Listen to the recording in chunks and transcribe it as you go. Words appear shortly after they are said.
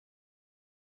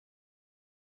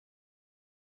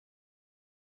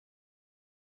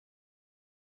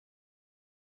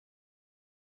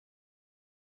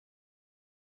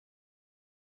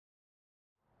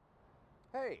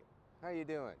Hey, how you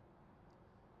doing?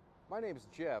 My name's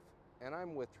Jeff, and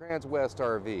I'm with Transwest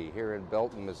RV here in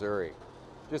Belton, Missouri,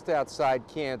 just outside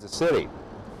Kansas City.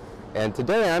 And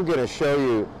today I'm going to show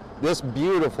you this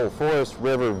beautiful Forest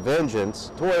River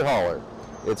Vengeance toy hauler.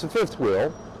 It's a fifth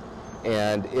wheel,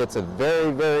 and it's a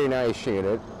very, very nice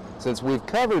unit. Since we've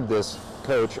covered this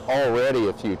coach already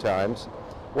a few times,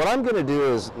 what I'm going to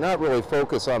do is not really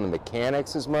focus on the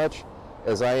mechanics as much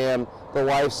as I am the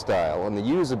lifestyle and the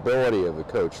usability of a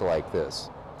coach like this.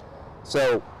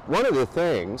 So one of the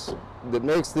things that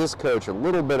makes this coach a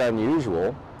little bit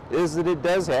unusual is that it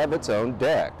does have its own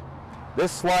deck.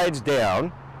 This slides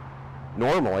down.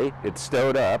 Normally it's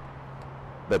stowed up,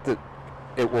 but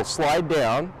it will slide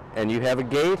down, and you have a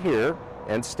gate here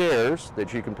and stairs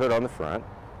that you can put on the front.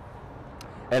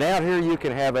 And out here you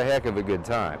can have a heck of a good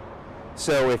time.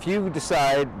 So if you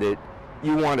decide that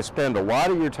you want to spend a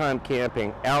lot of your time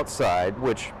camping outside,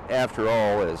 which after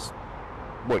all is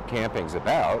what camping's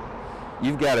about,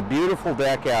 you've got a beautiful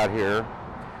deck out here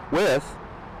with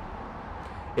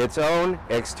its own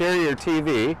exterior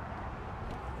TV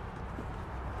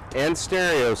and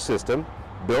stereo system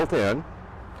built in.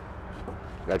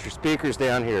 Got your speakers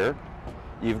down here.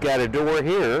 You've got a door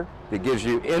here that gives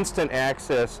you instant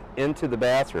access into the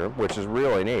bathroom, which is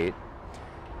really neat.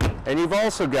 And you've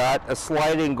also got a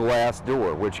sliding glass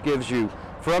door, which gives you,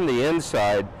 from the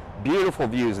inside, beautiful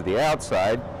views of the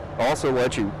outside. Also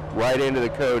lets you right into the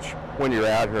coach when you're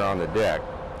out here on the deck.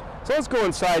 So let's go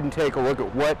inside and take a look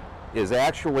at what is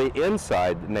actually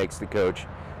inside that makes the coach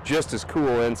just as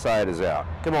cool inside as out.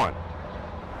 Come on.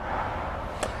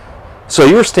 So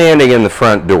you're standing in the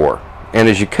front door, and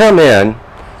as you come in,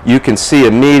 you can see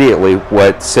immediately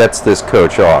what sets this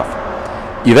coach off.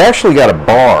 You've actually got a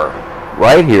bar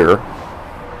right here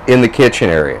in the kitchen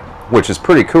area, which is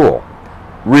pretty cool,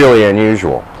 really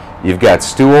unusual. You've got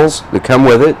stools that come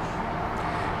with it,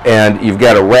 and you've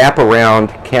got a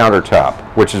wraparound countertop,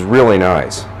 which is really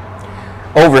nice.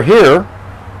 Over here,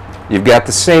 you've got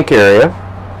the sink area,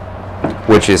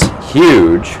 which is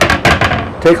huge.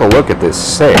 Take a look at this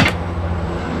sink.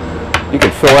 You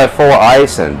can fill that full of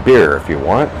ice and beer if you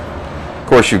want. Of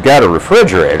course, you've got a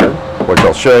refrigerator, which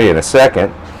I'll show you in a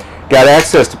second. Got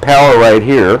access to power right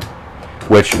here,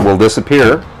 which will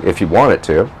disappear if you want it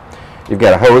to. You've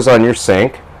got a hose on your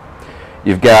sink.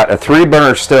 You've got a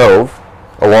 3-burner stove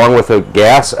along with a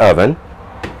gas oven,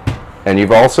 and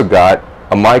you've also got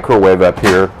a microwave up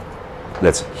here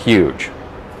that's huge.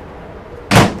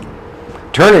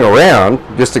 Turning around,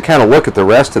 just to kind of look at the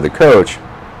rest of the coach,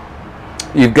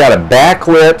 you've got a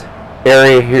backlit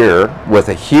area here with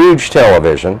a huge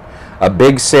television, a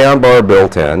big sound bar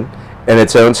built in, and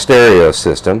its own stereo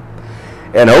system.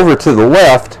 And over to the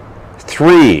left,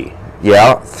 three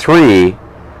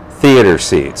theater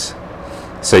seats.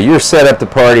 So you're set up to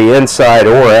party inside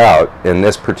or out in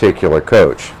this particular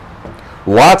coach.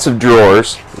 Lots of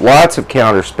drawers, lots of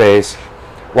counter space,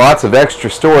 lots of extra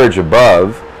storage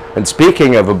above. And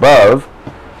speaking of above,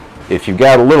 if you've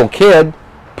got a little kid,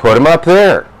 put them up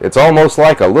there. It's almost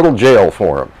like a little jail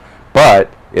for them,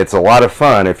 but it's a lot of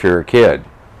fun if you're a kid.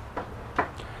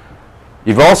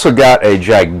 You've also got a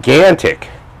gigantic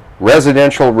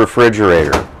residential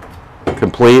refrigerator,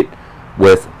 complete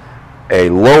with a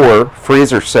lower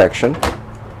freezer section.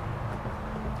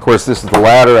 Of course, this is the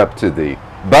ladder up to the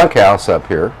bunkhouse up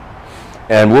here.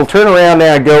 And we'll turn around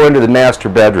now and go into the master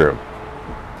bedroom.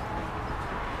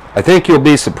 I think you'll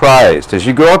be surprised. As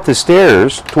you go up the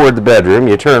stairs toward the bedroom,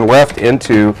 you turn left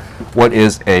into what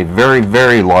is a very,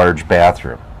 very large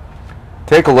bathroom.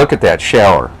 Take a look at that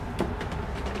shower.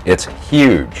 It's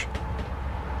huge.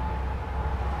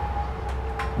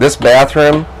 This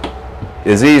bathroom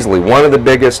is easily one of the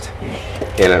biggest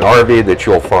in an RV that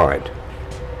you'll find.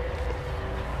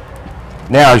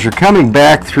 Now, as you're coming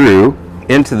back through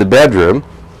into the bedroom,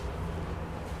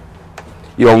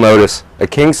 you'll notice a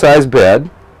king-size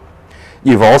bed.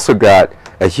 You've also got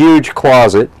a huge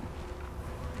closet,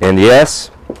 and yes,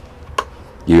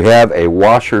 you have a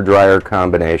washer-dryer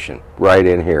combination right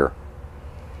in here.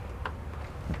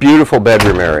 Beautiful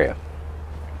bedroom area.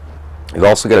 You've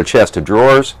also got a chest of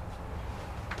drawers.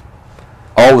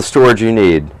 All the storage you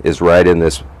need is right in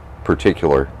this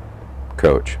particular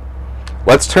coach.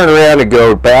 Let's turn around and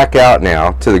go back out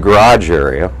now to the garage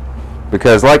area,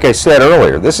 because like I said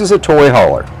earlier, this is a toy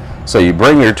hauler. So you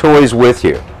bring your toys with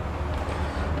you.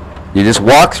 You just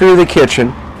walk through the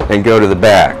kitchen and go to the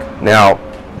back. Now,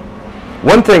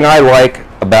 one thing I like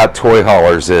about toy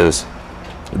haulers is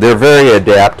they're very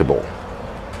adaptable.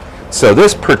 So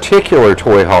this particular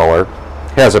toy hauler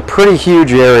has a pretty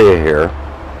huge area here.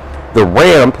 The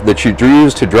ramp that you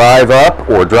use to drive up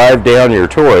or drive down your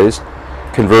toys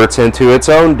converts into its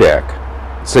own deck.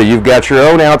 So you've got your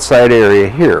own outside area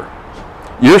here.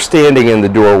 You're standing in the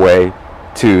doorway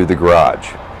to the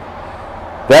garage.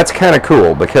 That's kind of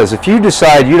cool, because if you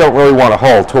decide you don't really want to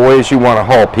haul toys, you want to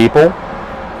haul people,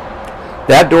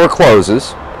 that door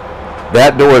closes.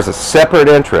 That door is a separate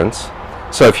entrance.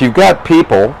 So if you've got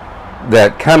people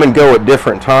that come and go at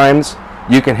different times,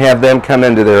 you can have them come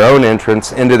into their own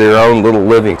entrance, into their own little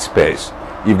living space.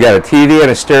 You've got a TV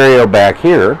and a stereo back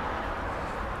here.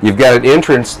 You've got an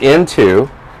entrance into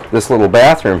this little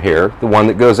bathroom here, the one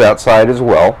that goes outside as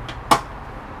well.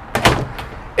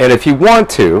 And if you want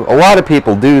to, a lot of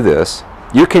people do this,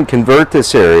 you can convert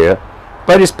this area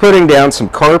by just putting down some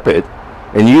carpet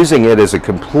and using it as a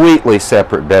completely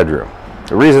separate bedroom.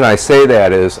 The reason I say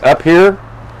that is up here,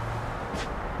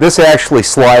 this actually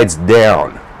slides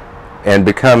down and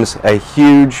becomes a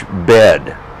huge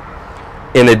bed.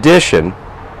 In addition,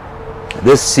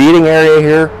 this seating area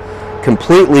here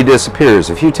completely disappears.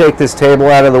 If you take this table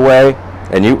out of the way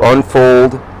and you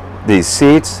unfold these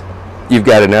seats, you've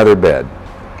got another bed.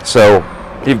 So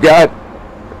you've got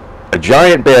a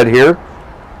giant bed here,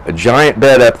 a giant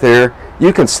bed up there.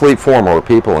 You can sleep 4 more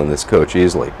people in this coach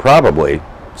easily, probably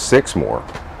 6 more.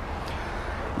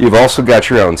 You've also got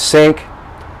your own sink.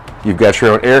 You've got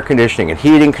your own air conditioning and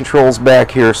heating controls back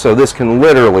here, so this can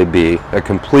literally be a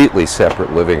completely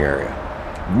separate living area.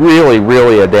 Really,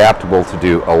 really adaptable to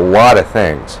do a lot of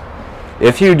things.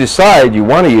 If you decide you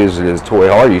want to use it as a toy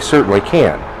hauler, you certainly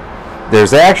can.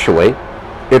 There's actually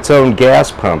its own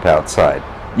gas pump outside.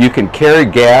 You can carry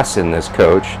gas in this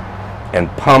coach and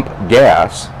pump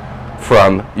gas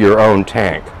from your own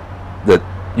tank that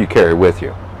you carry with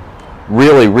you.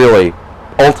 Really, really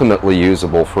ultimately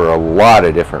usable for a lot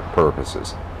of different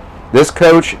purposes. This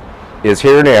coach is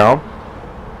here now.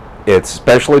 It's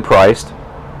specially priced.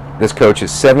 This coach is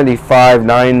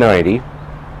 $75,990,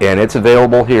 and it's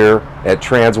available here at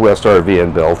Transwest RV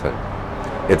in Belton.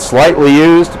 It's slightly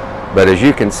used, but as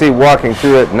you can see walking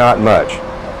through it, not much.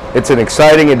 It's an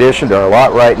exciting addition to our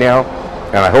lot right now,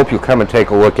 and I hope you'll come and take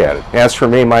a look at it. As for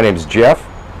me, my name is Jeff,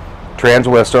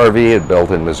 Transwest RV in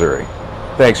Belton, Missouri.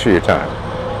 Thanks for your time.